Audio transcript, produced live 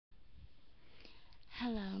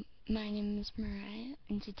Hello, my name is Mariah,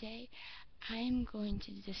 and today I am going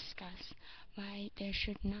to discuss why there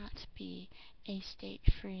should not be a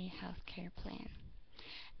state-free healthcare plan.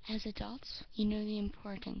 As adults, you know the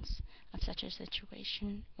importance of such a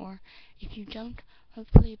situation, or if you don't,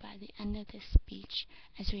 hopefully by the end of this speech,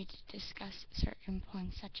 as we discuss certain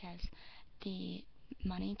points such as the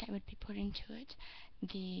money that would be put into it,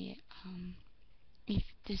 the if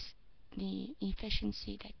this the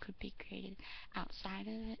efficiency that could be created outside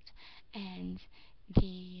of it, and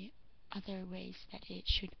the other ways that it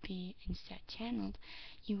should be instead channeled,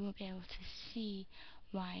 you will be able to see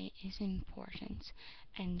why it is important,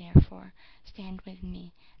 and therefore stand with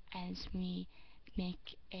me as we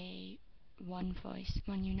make a one voice,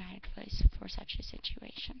 one united voice for such a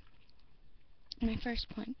situation. My first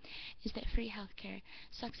point is that free healthcare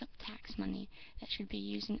sucks up tax money that should be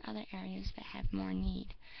used in other areas that have more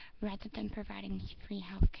need. Rather than providing free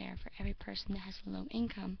healthcare for every person that has a low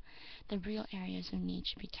income, the real areas of need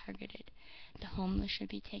should be targeted. The homeless should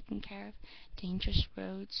be taken care of, dangerous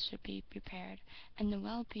roads should be repaired, and the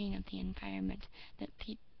well-being of the environment that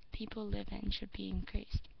people live in should be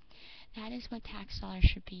increased. That is what tax dollars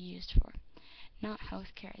should be used for, not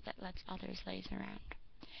healthcare that lets others laze around.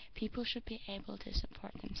 People should be able to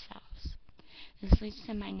support themselves. This leads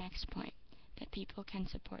to my next point, that people can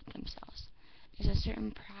support themselves. There's a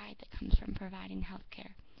certain pride that comes from providing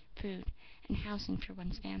healthcare, food, and housing for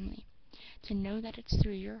one's family. To know that it's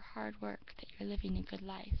through your hard work that you're living a good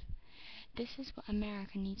life. This is what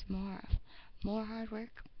America needs more of. More hard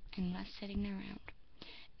work and less sitting around.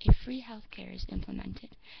 If free healthcare is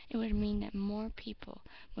implemented, it would mean that more people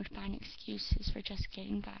would find excuses for just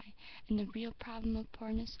getting by, and the real problem of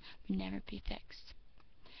poorness would never be fixed.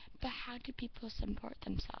 But how do people support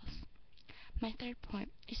themselves? My third point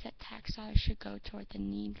is that tax dollars should go toward the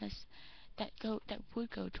needless that would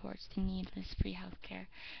go towards the needless free healthcare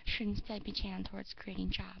should instead be channeled towards creating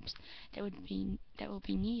jobs that will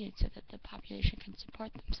be needed so that the population can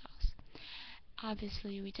support themselves.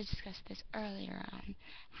 Obviously, we discussed this earlier on,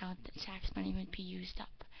 how the tax money would be used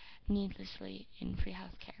up needlessly in free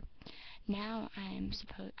healthcare. Now I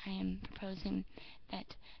am proposing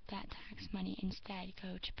that tax money instead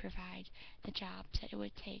go to provide the jobs that it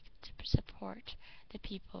would take to support the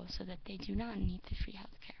people so that they do not need the free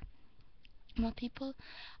healthcare. While people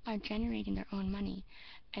are generating their own money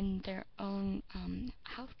and their own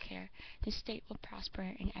health care, the state will prosper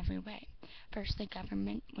in every way. First, the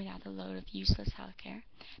government without the load of useless health care,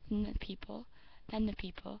 then the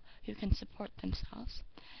people who can support themselves.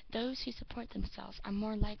 Those who support themselves are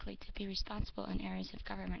more likely to be responsible in areas of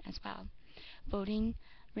government as well. Voting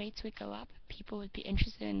rates would go up, people would be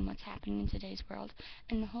interested in what's happening in today's world,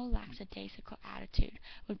 and the whole lackadaisical attitude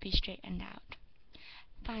would be straightened out.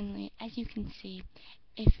 Finally, as you can see,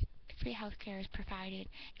 if free healthcare is provided,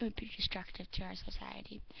 it would be destructive to our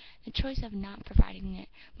society. The choice of not providing it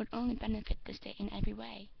would only benefit the state in every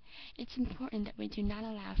way. It's important that we do not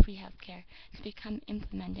allow free healthcare to become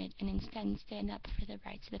implemented and instead stand up for the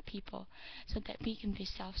rights of the people so that we can be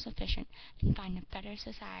self-sufficient and find a better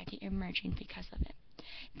society emerging because of it.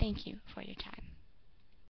 Thank you for your time.